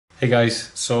Hey guys,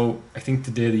 so I think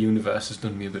today the universe has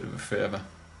done me a bit of a favour.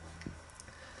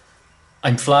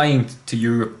 I'm flying to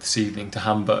Europe this evening, to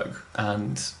Hamburg,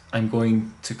 and I'm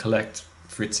going to collect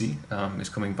Fritzi, is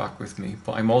coming back with me,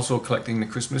 but I'm also collecting the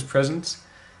Christmas presents,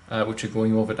 which are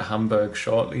going over to Hamburg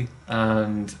shortly,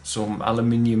 and some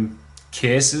aluminium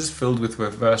cases filled with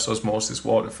reverse osmosis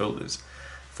water filters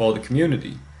for the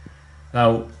community.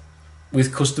 Now,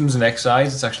 with customs and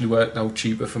excise, it's actually worked out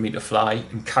cheaper for me to fly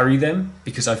and carry them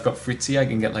because I've got Fritzi. I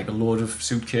can get like a load of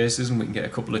suitcases and we can get a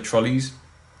couple of trolleys.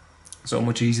 So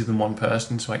much easier than one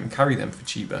person, so I can carry them for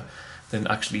cheaper than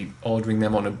actually ordering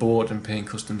them on a boat and paying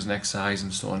customs and excise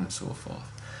and so on and so forth.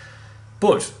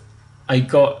 But I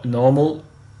got a normal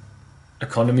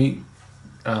economy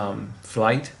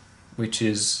flight, this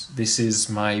is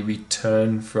my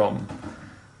return from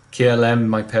KLM.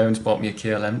 My parents bought me a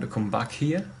KLM to come back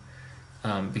here.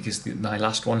 Because my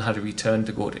last one had a return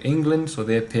to go to England, so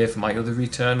they pay for my other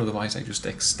return, otherwise I just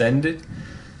extend it.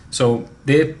 So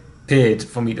they paid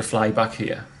for me to fly back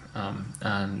here,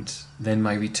 and then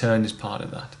my return is part of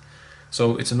that.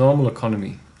 So it's a normal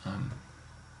economy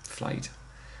flight,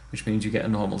 which means you get a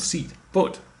normal seat.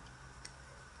 But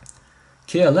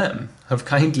KLM have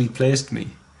kindly placed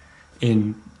me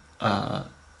in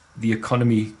the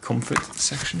economy comfort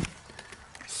section.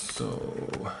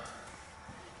 So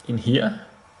in here,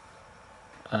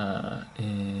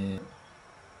 in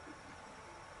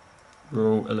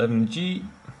row 11G,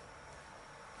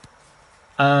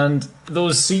 and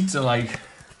those seats are like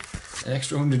an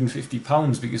extra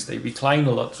 £150 because they recline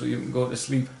a lot, so you can go to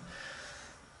sleep.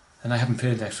 And I haven't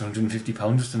paid an extra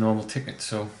 £150, just a normal ticket,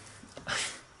 so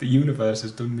the universe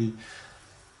has done me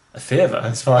a favour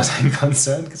as far as I'm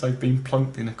concerned, because I've been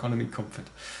plunked in economy comfort.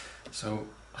 So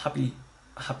happy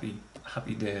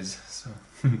days. So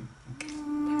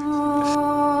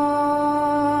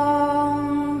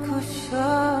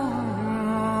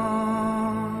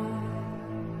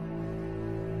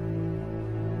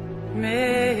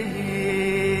me